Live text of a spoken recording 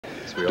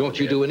Yes, we all Don't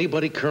you do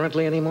anybody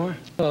currently anymore?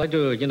 Well, I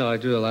do, you know, I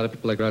do a lot of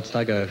people like Rod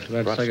Steiger.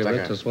 Rod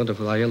Steiger is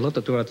wonderful. I love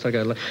to do Rod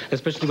Steiger,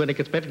 especially when it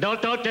gets better.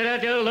 Don't,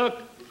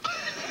 look.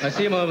 I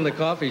see him over in the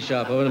coffee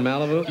shop over in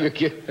Malibu. You're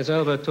kidding. It's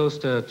over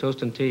toast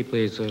and tea,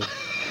 please.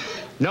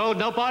 No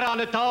butter on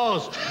the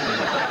toast.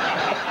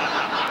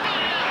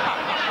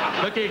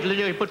 Look,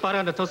 you put butter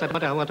on the toast.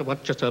 I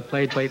want just a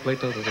plate toast.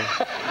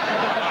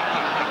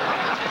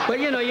 But,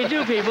 you know, you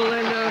do people,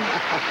 and,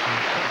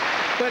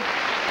 but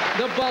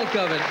the bulk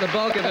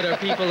of it are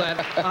people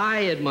that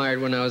I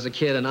admired when I was a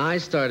kid, and I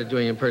started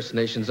doing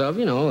impersonations of,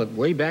 you know,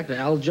 way back to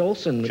Al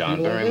Jolson.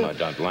 John Barrymore,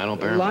 Lionel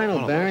Barrymore.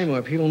 Lionel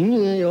Barrymore, people,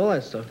 all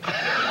that stuff.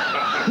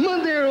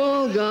 But they're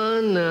all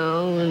gone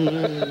now,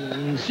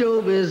 and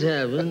showbiz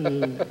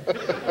heaven.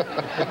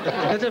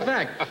 That's a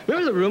fact.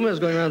 Remember the rumor that was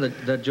going around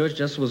that George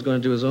Jessel was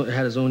going to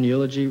had his own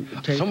eulogy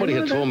tape? Somebody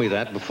had told me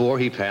that before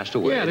he passed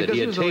away, that he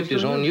had taped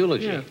his own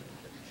eulogy. Yeah.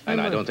 And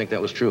I don't think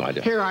that was true. I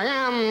don't. Here I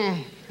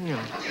am. Yeah.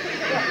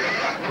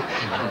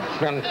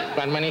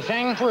 Done many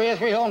things for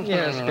Israel.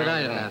 Yes, but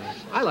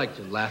I like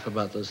to laugh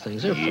about those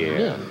things. They're fun.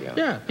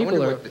 Yeah, I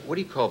wonder what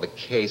do you call the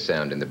K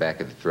sound in the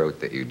back of the throat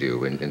that you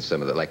do in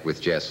some of the, like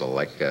with Jessel,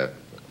 like the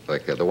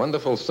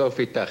wonderful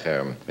Sophie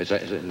Tucker. Is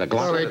it the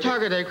Well,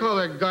 they call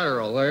it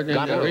guttural.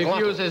 Guttural.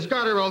 Reviews this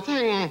guttural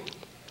thing.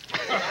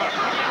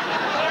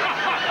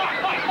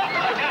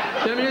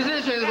 The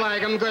musicians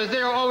like them because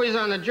they're always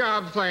on the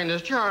job playing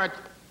this chart.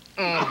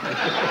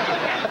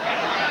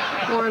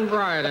 Warren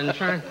Bryant,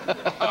 trying.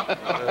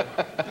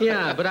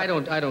 Yeah, but I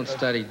don't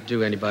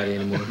do anybody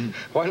anymore.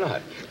 Why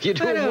not? You're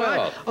doing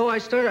well.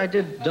 I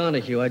did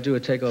Donahue. I do a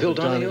takeoff Phil of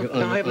Donahue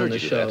No, I haven't on heard the you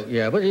do show. that.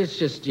 Yeah, but it's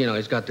just, you know,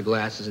 he's got the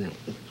glasses and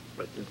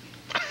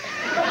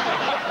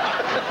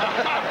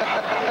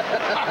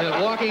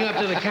walking up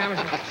to the camera.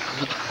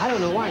 I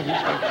don't know why.